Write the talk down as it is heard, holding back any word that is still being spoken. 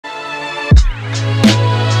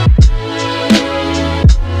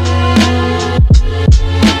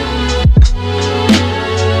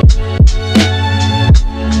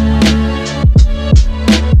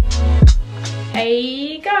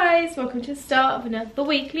welcome to the start of another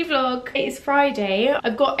weekly vlog. It's Friday.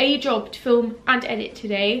 I've got a job to film and edit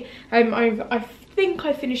today. I think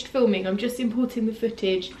I finished filming. I'm just importing the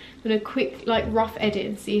footage. I'm gonna quick rough edit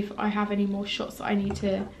and see if I have any more shots that I need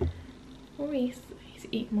to... Maurice, he's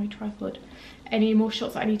eating my tripod. Any more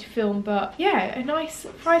shots that I need to film, but yeah, a nice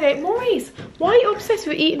Friday. Maurice, why are you obsessed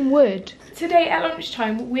with eating wood? Today at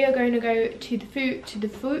lunchtime we are going to go to the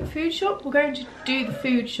food shop. We're going to do the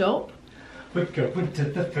food shop. We're going to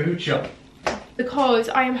the food shop. Because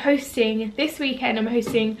I am hosting, this weekend I'm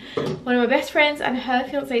hosting one of my best friends and her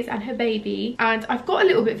fiancés and her baby. And I've got a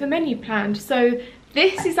little bit of a menu planned. So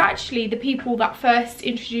this is actually the people that first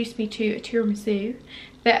introduced me to a tiramisu.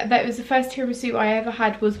 That was the first tiramisu I ever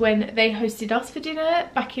had, was when they hosted us for dinner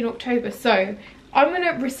back in October. So I'm going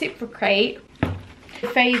to reciprocate the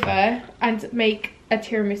favour and make a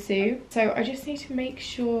tiramisu. So I just need to make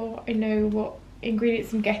sure I know what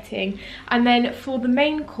ingredients I'm getting. And then for the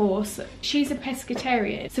main course, she's a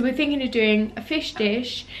pescatarian, so we're thinking of doing a fish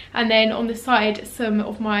dish, and then on the side some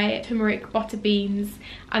of my turmeric butter beans,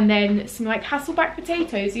 and then some Hasselback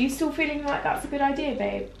potatoes. Are you still feeling like that's a good idea,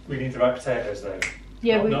 babe? We need the right potatoes though.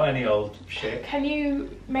 Yeah, not any old shit. Can you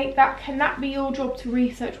make that, can that be your job to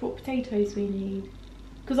research what potatoes we need?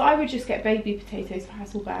 Because I would just get baby potatoes for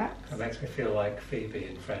Hasselbacks. That makes me feel like Phoebe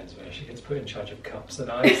in Friends, where she gets put in charge of cups and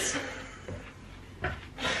ice.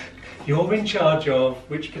 You're in charge of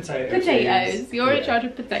which potatoes? Potatoes. You're in charge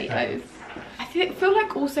of potatoes. I feel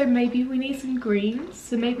like also maybe we need some greens,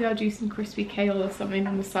 so maybe I'll do some crispy kale or something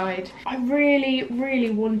on the side. I really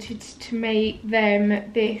wanted to make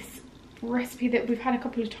them this recipe that we've had a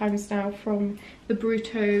couple of times now from the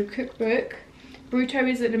Brutto cookbook. Brutto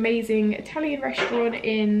is an amazing Italian restaurant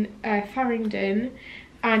in Farringdon,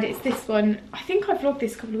 and it's this one. I think I vlogged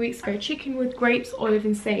this a couple of weeks ago. Chicken with grapes, olive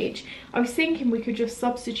and sage. I was thinking we could just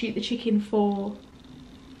substitute the chicken for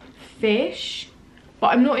fish,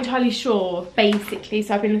 but I'm not entirely sure, basically,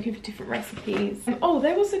 so I've been looking for different recipes. Oh,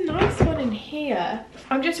 there was a nice one in here.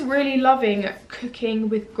 I'm just really loving cooking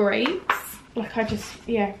with grapes.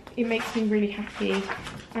 Yeah, it makes me really happy.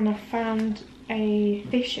 And I found a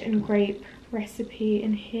fish and grape recipe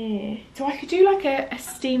in here. So I could do a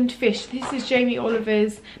steamed fish. This is Jamie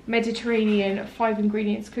Oliver's Mediterranean 5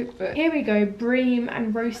 ingredients cookbook. Here we go. Bream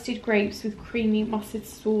and roasted grapes with creamy mustard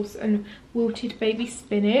sauce and wilted baby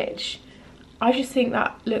spinach. I just think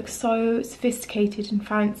that looks so sophisticated and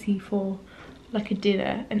fancy for a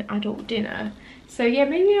dinner, an adult dinner. So yeah,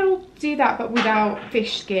 maybe I'll do that, but without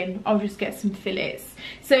fish skin. I'll just get some fillets.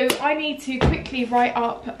 So I need to quickly write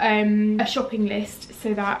up a shopping list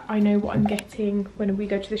so that I know what I'm getting when we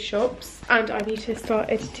go to the shops. And I need to start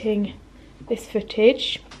editing this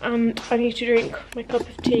footage. And I need to drink my cup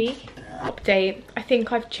of tea. Update. I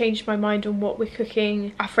think I've changed my mind on what we're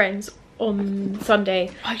cooking our friends on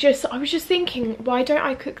Sunday. I was just thinking, why don't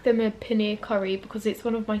I cook them a paneer curry, because it's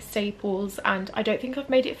one of my staples and I don't think I've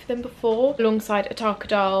made it for them before, alongside a ataka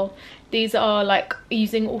dal. These are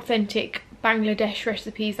using authentic Bangladesh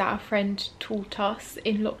recipes that our friend taught us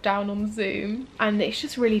in lockdown on Zoom, and it's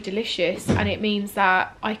just really delicious, and it means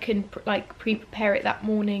that I can pre-prepare it that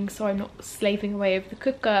morning so I'm not slaving away over the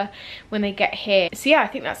cooker when they get here. So yeah, I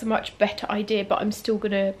think that's a much better idea, but I'm still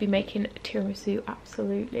gonna be making a tiramisu,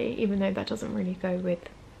 absolutely, even though that doesn't really go with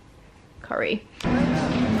curry.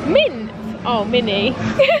 Mint! Oh, mini.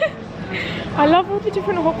 I love all the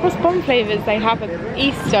different hot cross bun flavours they have at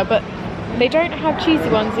Easter, but they don't have cheesy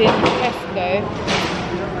ones in Tesco,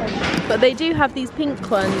 but they do have these pink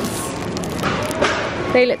ones.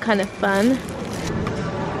 They look kind of fun.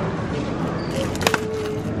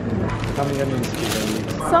 How many onions do you need?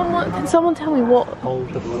 Can someone tell me what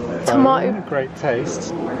tomato? Great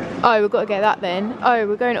taste. Oh, we've got to get that then. Oh,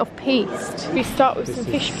 we're going off paste. We start with some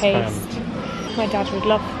fish paste. My dad would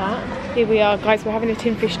love that. Here we are, guys. We're having a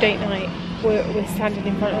tin fish date night. We're standing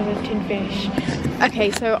in front of a tin fish. Okay,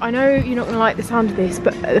 so I know you're not going to like the sound of this,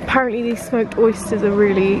 but apparently these smoked oysters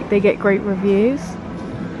are they get great reviews.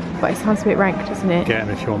 But it sounds a bit rank, doesn't it? Get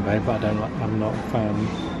them if you want, babe, but I'm not a fan.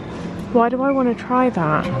 Why do I want to try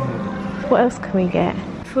that? What else can we get?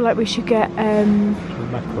 I feel like we should get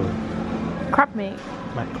mackerel. Crab meat.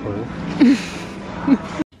 Mackerel.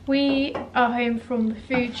 We are home from the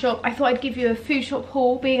food shop. I thought I'd give you a food shop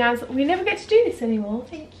haul, being as we never get to do this anymore.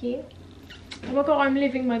 Thank you. Oh my god, I'm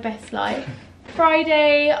living my best life.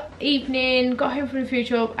 Friday evening, got home from the food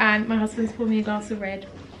shop and my husband's poured me a glass of red.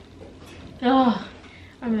 Oh,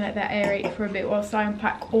 I'm gonna let that aerate for a bit whilst I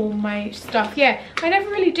unpack all my stuff. Yeah, I never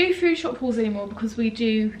really do food shop hauls anymore because we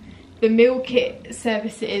do the meal kit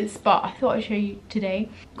services, but I thought I'd show you today.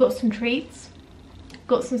 Got some treats,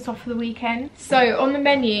 got some stuff for the weekend. So on the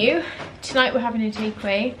menu, tonight we're having a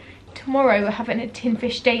takeaway. tomorrow we're having a tin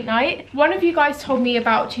fish date night. One of you guys told me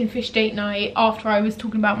about tin fish date night after I was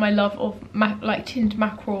talking about my love of like tinned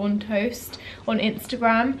mackerel on toast on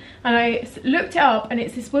Instagram, and I looked it up, and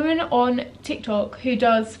it's this woman on TikTok who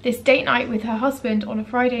does this date night with her husband on a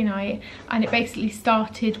Friday night, and it basically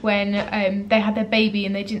started when they had their baby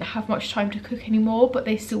and they didn't have much time to cook anymore, but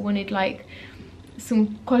they still wanted like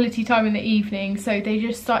some quality time in the evening, so they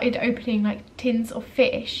just started opening like tins of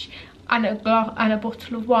fish and a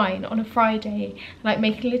bottle of wine on a Friday, like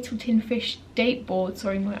making a little tin fish date board,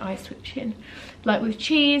 sorry my eyes twitching, like with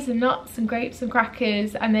cheese and nuts and grapes and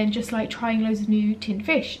crackers, and then just like trying loads of new tin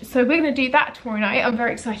fish. So we're gonna do that tomorrow night. I'm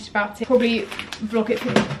very excited about it. Probably vlog it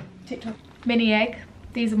for TikTok. Mini egg,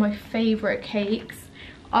 these are my favourite cakes.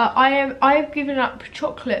 I've given up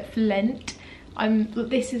chocolate for Lent.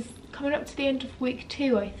 This is coming up to the end of week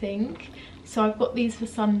 2, I think. So I've got these for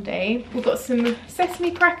Sunday. We've got some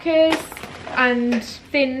sesame crackers and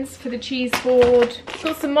thins for the cheese board.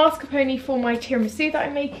 Got some mascarpone for my tiramisu that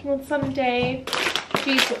I'm making on Sunday.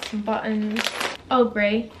 She's got some buttons, Earl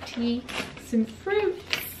Grey tea, some fruits.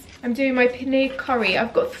 I'm doing my penne curry.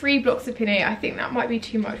 I've got 3 blocks of penne. I think that might be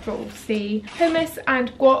too much, but we'll see. Hummus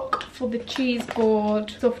and guac for the cheese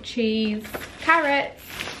board, soft cheese, carrots,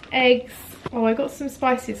 eggs. Oh, I got some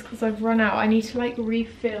spices because I've run out. I need to like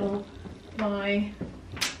refill my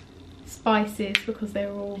spices because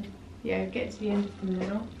they're all, yeah, getting to the end of them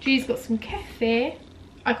now. G's got some kefir.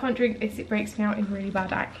 I can't drink this, it breaks me out in really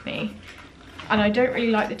bad acne, and I don't really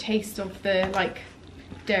like the taste of the like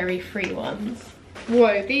dairy free ones.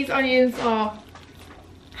 Whoa, these onions are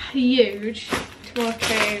huge.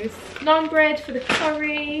 Tomatoes, naan bread for the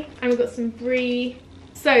curry, and we've got some brie.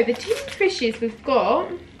 So the tinned fishes we've got,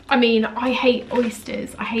 I mean, I hate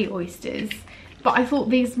oysters, but I thought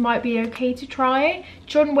these might be okay to try.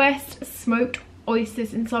 John West smoked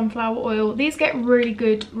oysters in sunflower oil. These get really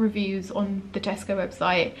good reviews on the Tesco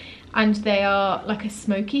website, and they are like a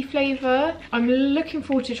smoky flavour. I'm looking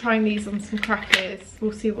forward to trying these on some crackers.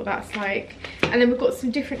 We'll see what that's like. And then we've got some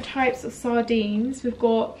different types of sardines. We've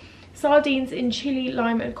got sardines in chilli,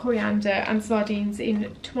 lime and coriander, and sardines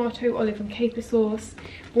in tomato, olive and caper sauce.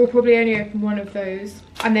 We'll probably only open one of those.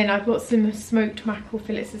 And then I've got some smoked mackerel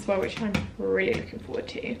fillets as well, which I'm really looking forward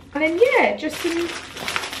to. And then yeah, just some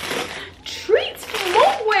treats from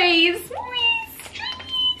Montways.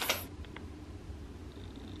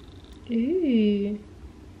 Ooh.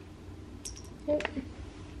 Oh.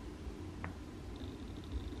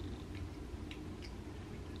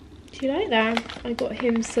 Do you like that? I got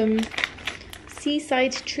him some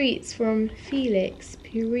seaside treats from Felix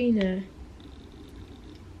Purina.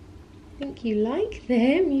 I think you like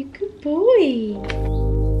them, you good boy.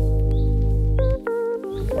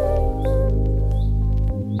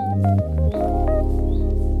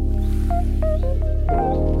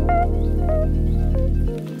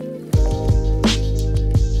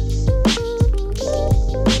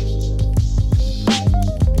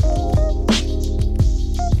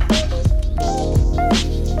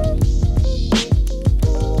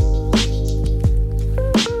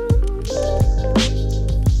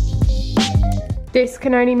 This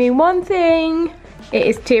can only mean one thing. It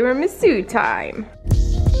is tiramisu time.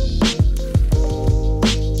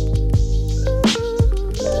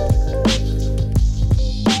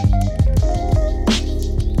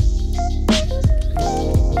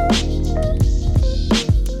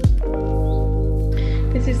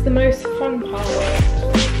 This is the most fun part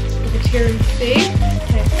of the tiramisu.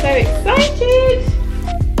 I'm so excited.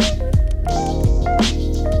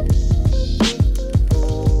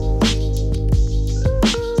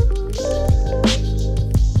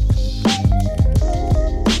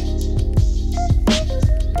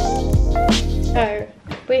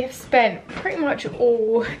 We have spent pretty much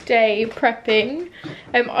all day prepping.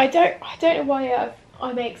 I don't know why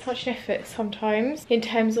I make such an effort sometimes in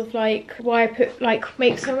terms of like why I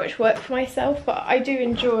make so much work for myself, but I do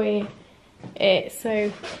enjoy it, so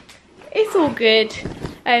it's all good.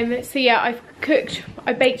 So yeah,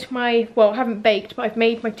 I baked my, well, I haven't baked, but I've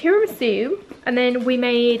made my tiramisu, and then we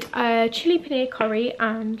made a chili paneer curry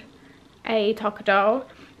and a taco dal.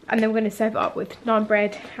 And then we're going to serve it up with naan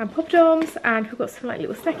bread and poppadoms, and we've got some like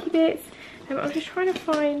little snacky bits. I'm just trying to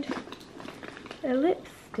find a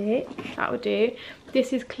lipstick that would do.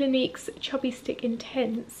 This is Clinique's Chubby Stick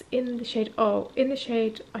Intense in the shade,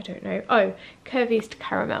 I don't know, oh, Curviest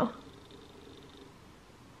Caramel.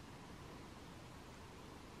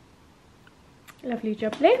 Lovely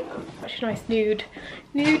jubbly. Such a nice nude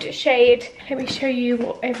shade. Let me show you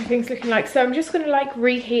what everything's looking like. So I'm just going to like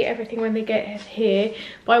reheat everything when they get here,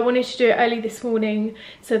 but I wanted to do it early this morning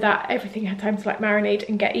so that everything had time to like marinate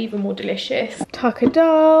and get even more delicious. Taka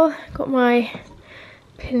dal, got my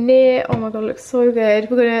paneer. Oh my god, it looks so good.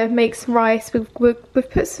 We're gonna make some rice. We've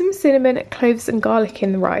put some cinnamon, cloves and garlic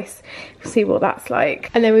in the rice. We'll see what that's like.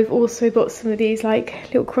 And then we've also got some of these like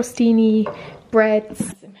little crostini breads,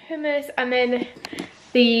 some hummus, and then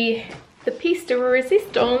the piece de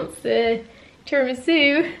resistance, the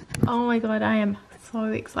tiramisu. Oh my god, I am so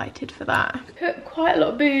excited for that. Put quite a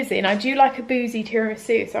lot of booze in. I do like a boozy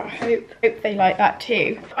tiramisu, so I hope they like that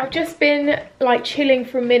too. I've just been like chilling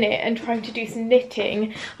for a minute and trying to do some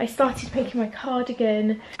knitting. I started making my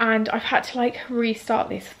cardigan and I've had to like restart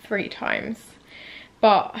this 3 times,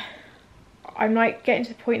 but I'm like getting to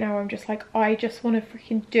the point now where I'm just like, I just want to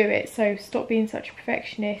freaking do it. So stop being such a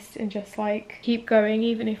perfectionist and just like keep going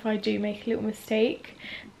even if I do make a little mistake.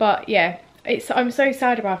 But yeah, I'm so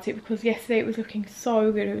sad about it because yesterday it was looking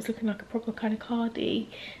so good. It was looking like a proper kind of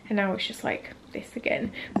cardi, and now it's just like this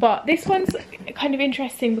again. But this one's kind of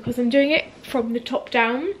interesting because I'm doing it from the top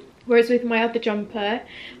down, whereas with my other jumper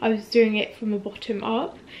I was doing it from the bottom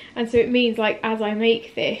up, and so it means like as I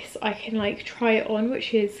make this I can like try it on,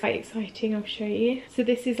 which is quite exciting. I'll show you. So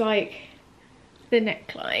this is like the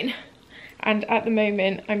neckline, and at the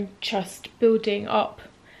moment I'm just building up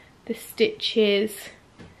the stitches,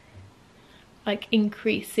 like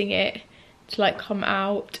increasing it to like come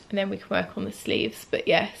out, and then we can work on the sleeves. But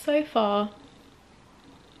yeah, so far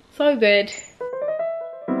so good.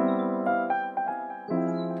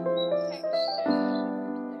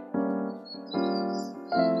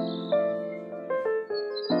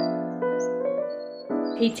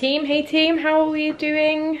 Hey team, how are we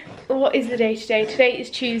doing? What is the day today? Today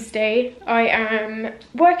is Tuesday. I am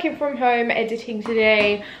working from home, editing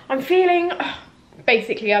today. I'm feeling,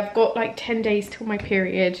 basically I've got like 10 days till my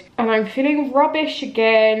period and I'm feeling rubbish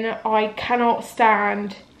again. I cannot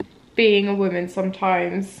stand being a woman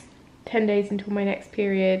sometimes. 10 days until my next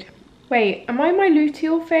period. Wait, am I in my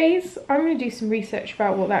luteal phase? I'm gonna do some research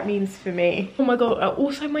about what that means for me. Oh my god,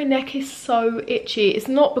 also my neck is so itchy. It's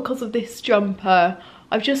not because of this jumper.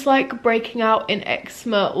 I'm just like breaking out in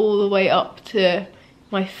eczema all the way up to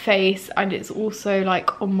my face, and it's also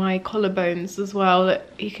like on my collarbones as well.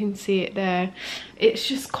 You can see it there. It's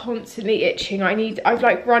just constantly itching. I've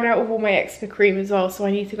like run out of all my eczema cream as well, so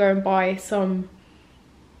I need to go and buy some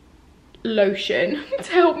lotion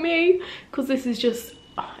to help me, because this is just,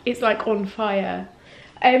 it's like on fire.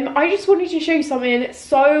 I just wanted to show you something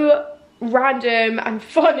so random and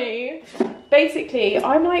funny. Basically,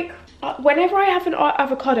 I'm like, whenever I have an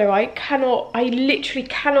avocado, I literally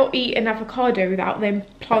cannot eat an avocado without them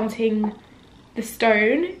planting the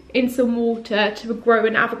stone in some water to grow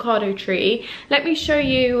an avocado tree. Let me show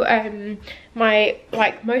you my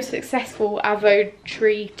like most successful avo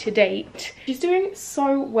tree to date. She's doing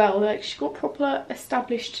so well. Like, she's got proper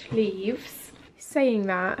established leaves. Saying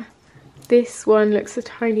that, this one looks a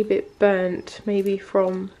tiny bit burnt, maybe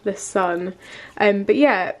from the sun. But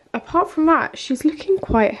yeah, apart from that, she's looking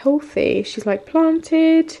quite healthy. She's like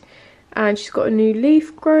planted and she's got a new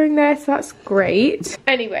leaf growing there, so that's great.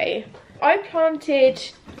 Anyway, I planted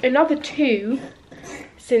another 2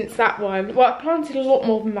 since that one. Well, I planted a lot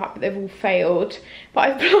more than that, but they've all failed.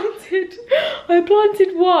 But I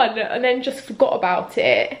planted 1 and then just forgot about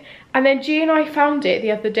it. And then G and I found it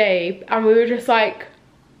the other day and we were just like,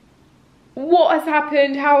 what has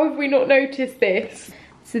happened? How have we not noticed this?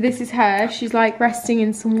 So this is her. She's like resting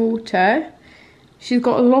in some water. She's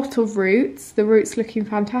got a lot of roots. The roots looking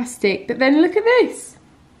fantastic. But then look at this.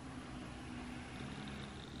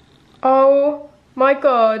 Oh my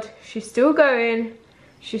god. She's still going.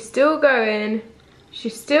 She's still going.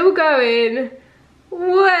 She's still going.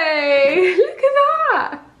 Way. Look at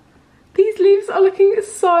that. These leaves are looking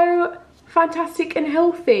so fantastic and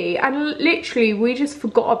healthy, and literally we just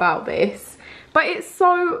forgot about this, but it's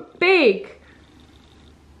so big.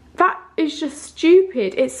 That is just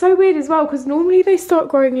stupid. It's so weird as well, because normally they start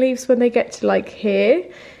growing leaves when they get to like here,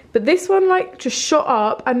 but this one like just shot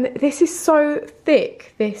up, and this is so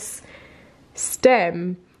thick, this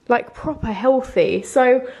stem, like proper healthy.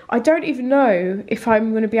 So I don't even know if I'm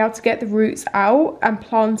going to be able to get the roots out and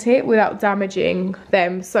plant it without damaging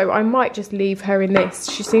them, so I might just leave her in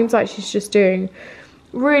this. She seems like she's just doing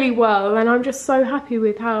really well, and I'm just so happy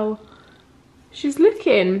with how she's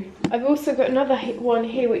looking. I've also got another one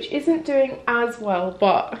here which isn't doing as well,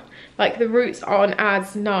 but like the roots aren't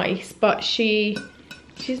as nice, but she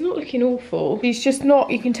She's not looking awful. She's just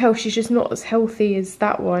not, you can tell she's just not as healthy as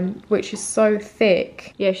that one, which is so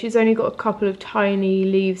thick. Yeah, she's only got a couple of tiny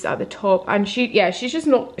leaves at the top, and she's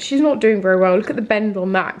not doing very well. Look at the bend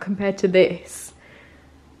on that compared to this.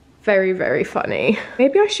 Very, very funny.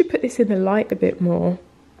 Maybe I should put this in the light a bit more.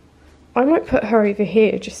 I might put her over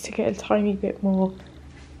here just to get a tiny bit more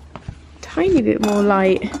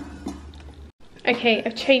light. Okay,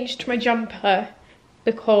 I've changed my jumper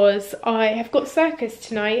because I have got circus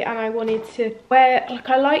tonight and I wanted to wear, like,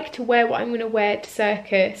 I like to wear what I'm going to wear to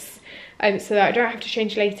circus so that I don't have to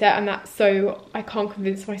change later, and that's so I can't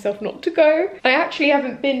convince myself not to go. I actually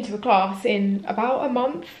haven't been to a class in about a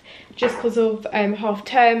month just because of half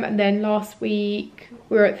term, and then last week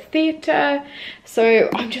we were at the theatre, so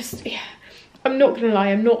I'm not gonna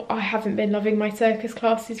lie, I haven't been loving my circus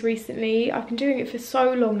classes recently. I've been doing it for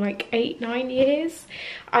so long, like 8-9 years,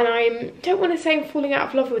 and I don't want to say I'm falling out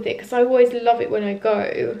of love with it because I always love it when I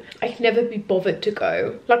go. I can never be bothered to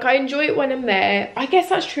go. Like, I enjoy it when I'm there. I guess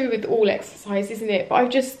that's true with all exercise, isn't it? But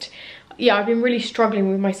I've been really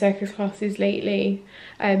struggling with my circus classes lately,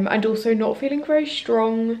 and also not feeling very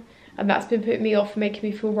strong. And that's been putting me off, making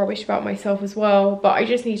me feel rubbish about myself as well. But I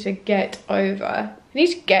just need to get over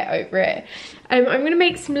it. I'm going to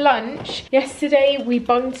make some lunch. Yesterday we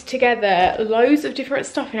bunged together loads of different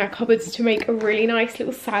stuff in our cupboards to make a really nice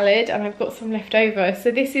little salad, and I've got some left over. So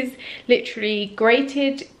this is literally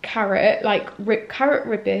grated carrot, like carrot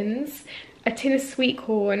ribbons, a tin of sweet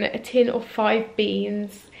corn, a tin of 5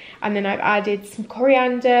 beans, and then I've added some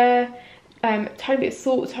coriander, tiny bit of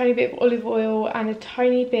salt, tiny bit of olive oil, and a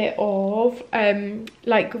tiny bit of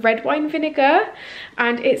like red wine vinegar,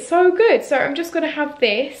 and it's so good. So I'm just gonna have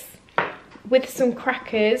this with some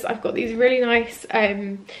crackers. I've got these really nice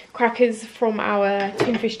crackers from our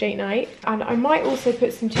tin fish date night, and I might also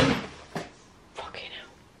put some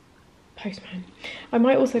postman. I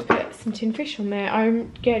might also put some tin fish on there.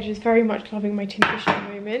 I'm just very much loving my tin fish at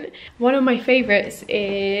the moment. One of my favourites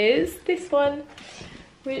is this one,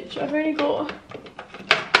 which I've only got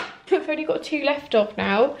 2 left of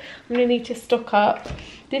now. I'm gonna need to stock up.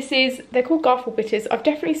 They're called garfle bitters. I've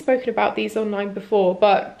definitely spoken about these online before,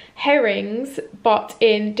 but herrings, but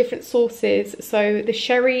in different sauces. So the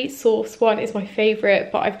sherry sauce one is my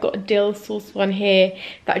favourite, but I've got a dill sauce one here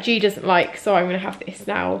that G doesn't like, so I'm gonna have this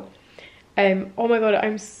now. Oh my god,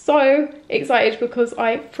 I'm so excited because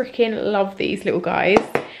I freaking love these little guys.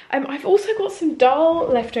 I've also got some dal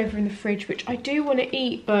left over in the fridge, which I do want to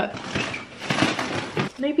eat, but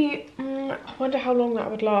maybe, I wonder how long that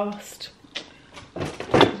would last.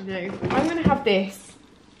 No, I'm going to have this.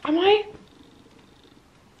 Am I?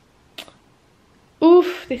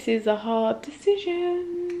 Oof, this is a hard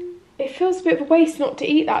decision. It feels a bit of a waste not to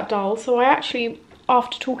eat that dal, so I actually,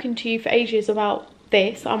 after talking to you for ages about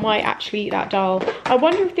this, I might actually eat that dal. I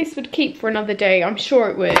wonder if this would keep for another day. I'm sure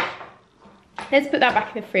it would. Let's put that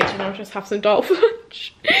back in the fridge and I'll just have some dal for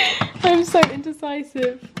lunch. I'm so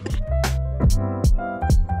indecisive.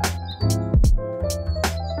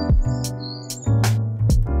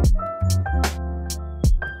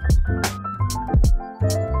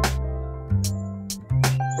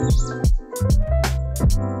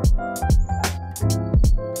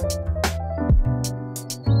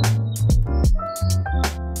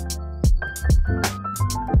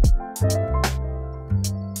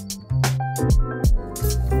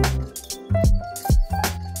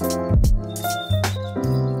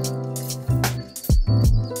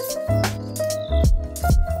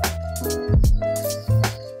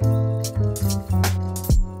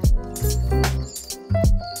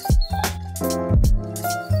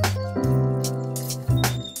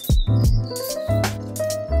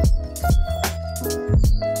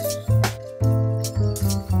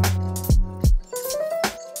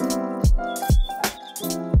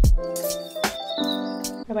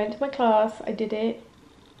 I went to my class, I did it,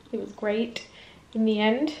 it was great in the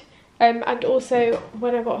end. And also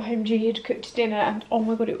when I got home, G had cooked dinner and oh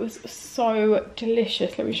my god, it was so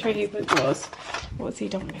delicious. Let me show you what it was. What's he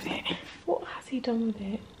done with it? What has he done with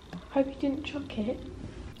it? Hope he didn't chuck it.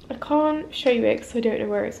 I can't show you it because I don't know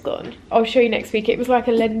where it's gone. I'll show you next week. It was like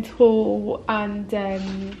a lentil and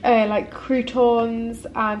like croutons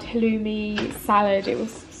and halloumi salad. It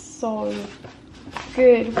was so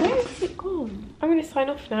good. Where is it gone? I'm going to sign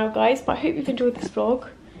off now, guys, but I hope you've enjoyed this vlog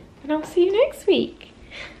and I'll see you next week.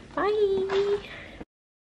 Bye.